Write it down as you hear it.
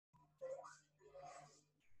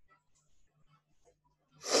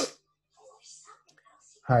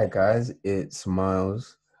Hi guys, it's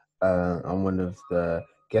Miles. I'm one of the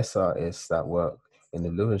guest artists that work in the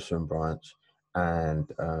Lewisham branch, and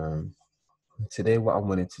today what I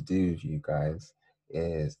wanted to do with you guys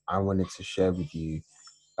is I wanted to share with you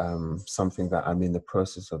something that I'm in the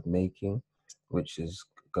process of making, which is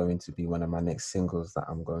going to be one of my next singles that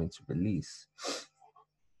I'm going to release.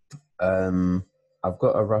 I've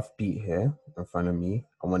got a rough beat here in front of me.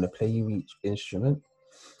 I want to play you each instrument.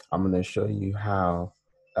 I'm going to show you how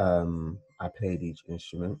I played each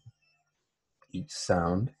instrument, each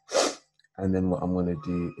sound, and then what I'm going to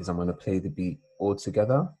do is I'm going to play the beat all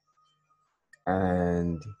together,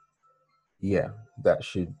 and yeah, that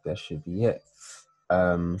should be it.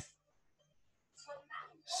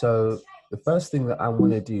 So the first thing that I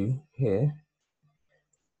want to do here,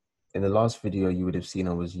 in the last video you would have seen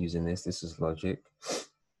I was using this is Logic.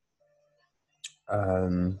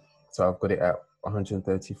 So I've got it at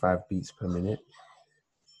 135 beats per minute,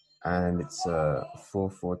 and it's a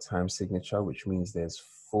 4/4 time signature, which means there's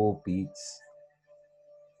 4 beats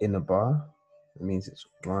in a bar. It means it's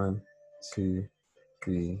 1, 2,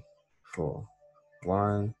 3, 4.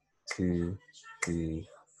 1, 2, 3,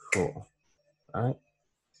 4. Right?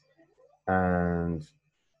 And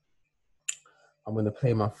I'm gonna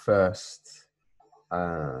play my first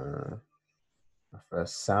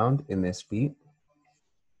sound in this beat.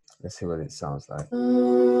 Let's see what it sounds like.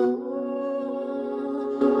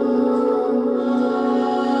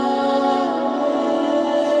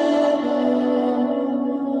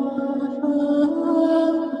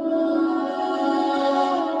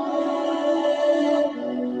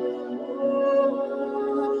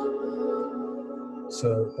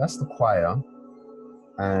 So that's the choir,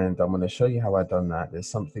 and I'm going to show you how I've done that. There's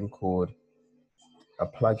something called a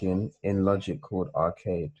plugin in Logic called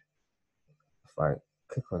Arcade. If I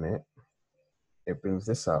click on it, it brings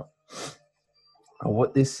this up. And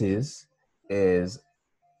what this is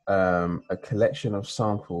a collection of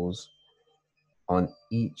samples on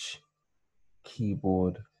each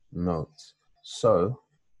keyboard note. So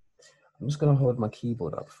I'm just going to hold my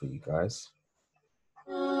keyboard up for you guys.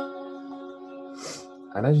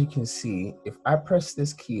 And as you can see, if I press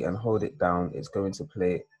this key and hold it down, it's going to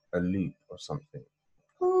play a loop or something.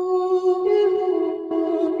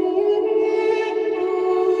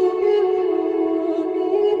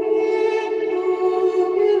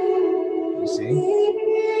 You see?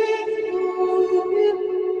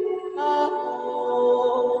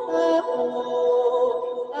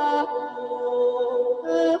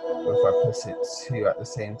 Or if I press it 2 at the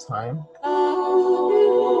same time.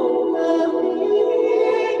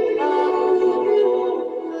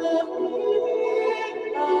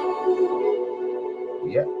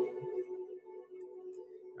 Yeah.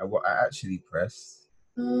 And what I actually pressed,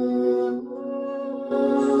 you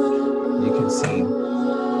can see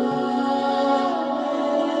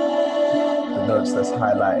the notes that's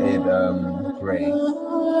highlighted gray.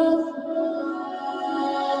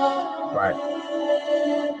 Right.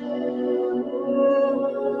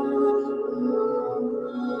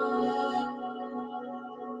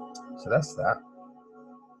 So that's that.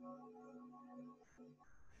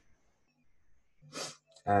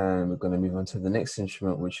 And we're going to move on to the next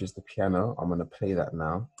instrument, which is the piano. I'm going to play that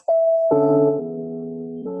now.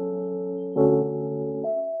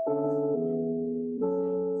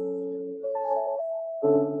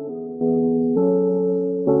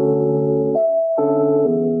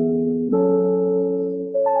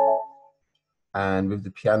 And with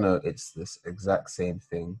the piano, it's this exact same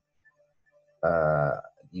thing.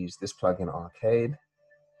 Use this plugin Arcade.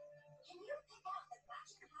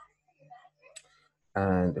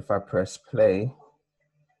 And if I press play,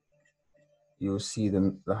 you'll see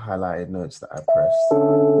the highlighted notes that I pressed.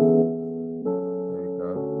 There we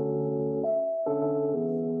go.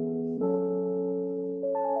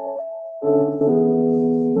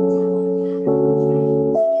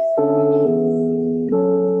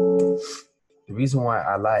 The reason why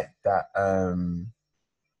I like that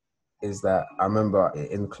is that I remember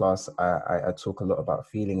in class, I talk a lot about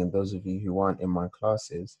feeling, and those of you who aren't in my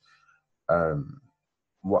classes,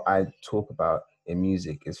 what I talk about in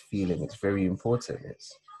music is feeling. It's very important.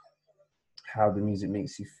 It's how the music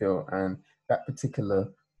makes you feel, and that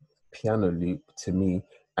particular piano loop to me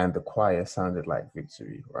and the choir sounded like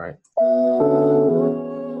victory, right?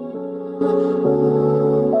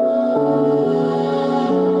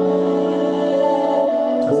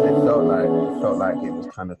 That's what it felt like. It felt like it was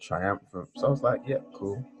kind of triumphant. So I was like, yeah,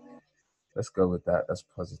 cool. Let's go with that. That's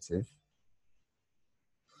positive.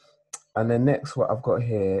 And then next, what I've got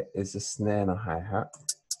here is a snare and a hi-hat.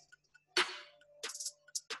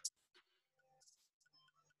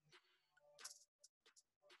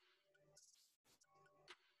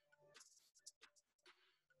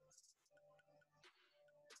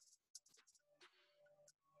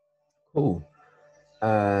 Cool.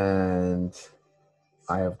 And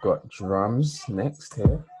I have got drums next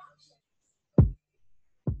here.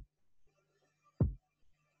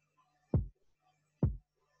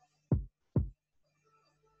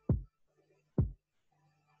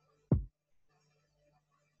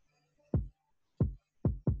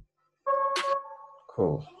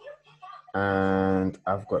 Cool. And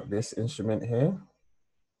I've got this instrument here,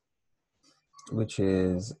 which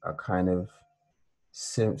is a kind of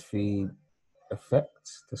synthy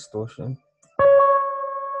effect, distortion.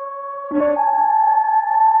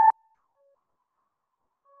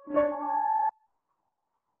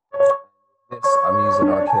 This I'm using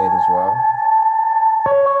arcade as well.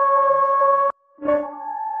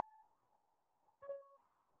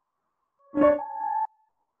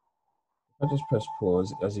 I just press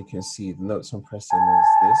pause. As you can see, the notes I'm pressing is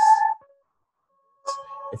this.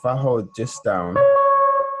 If I hold just down, if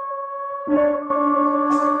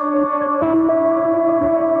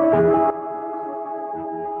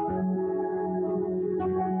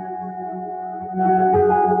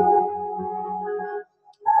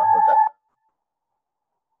I hold that,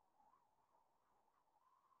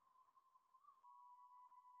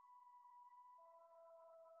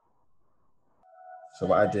 so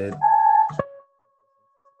what I did,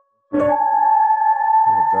 here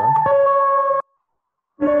we go,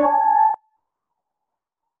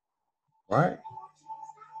 right?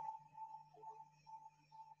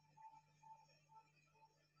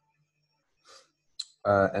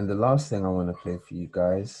 And the last thing I want to play for you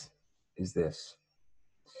guys is this.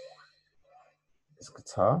 It's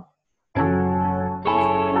guitar and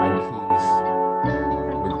keys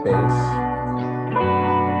with bass.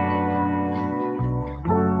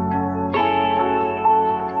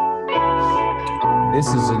 This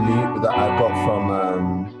is a loop that I got from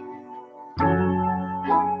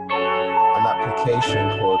an application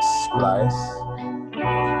called Splice.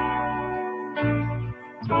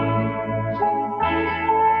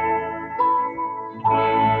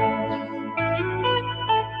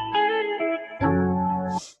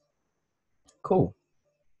 Cool.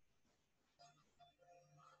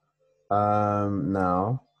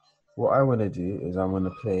 Now, what I want to do is I want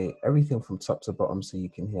to play everything from top to bottom so you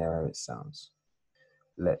can hear how it sounds.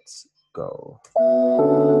 Let's go.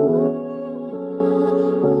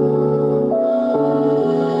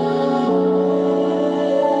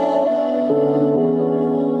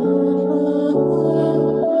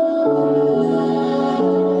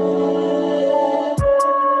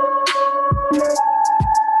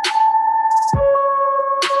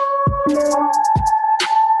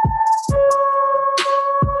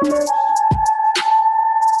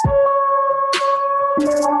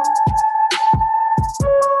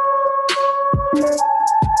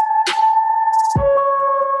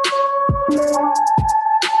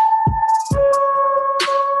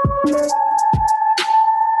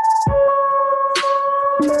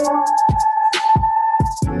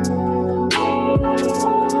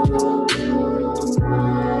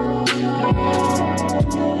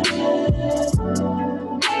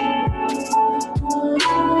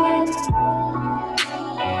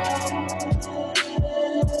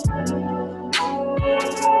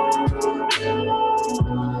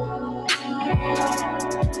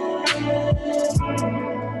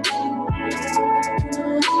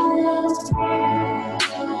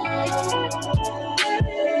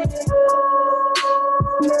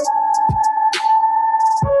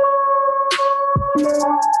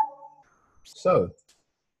 So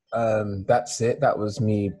that's it. That was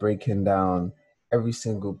me breaking down every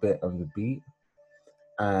single bit of the beat.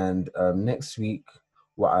 And next week,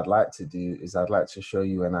 what I'd like to do is I'd like to show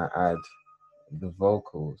you when I add the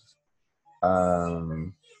vocals.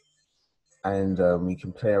 And we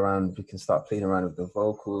can play around, we can start playing around with the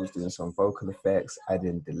vocals, doing some vocal effects,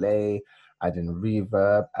 adding delay, adding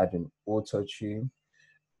reverb, adding auto-tune.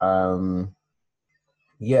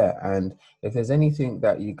 Yeah, and if there's anything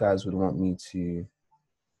that you guys would want me to,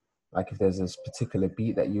 like if there's this particular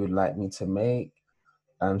beat that you would like me to make,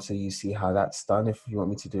 so you see how that's done, if you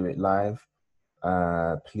want me to do it live,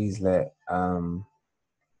 please let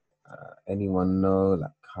anyone know,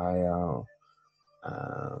 like Kaya,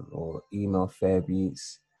 or email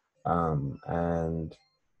Fairbeats, and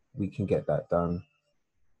we can get that done,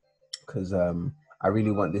 because I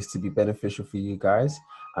really want this to be beneficial for you guys,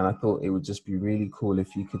 and I thought it would just be really cool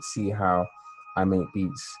if you could see how I make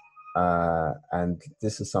beats, and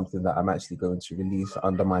this is something that I'm actually going to release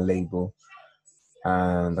under my label,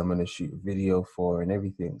 and I'm going to shoot a video for and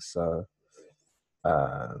everything. So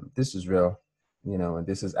this is real, you know, and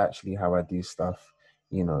this is actually how I do stuff,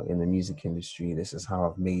 you know, in the music industry. This is how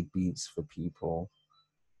I've made beats for people.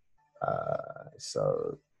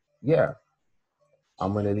 So yeah,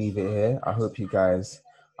 I'm gonna leave it here. I hope you guys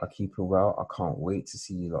are keeping well. I can't wait to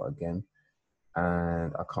see you lot again,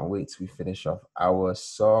 and I can't wait till we finish off our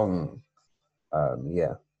song.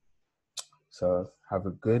 Yeah. So have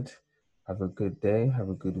a good day, have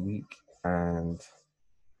a good week, and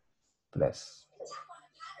bless.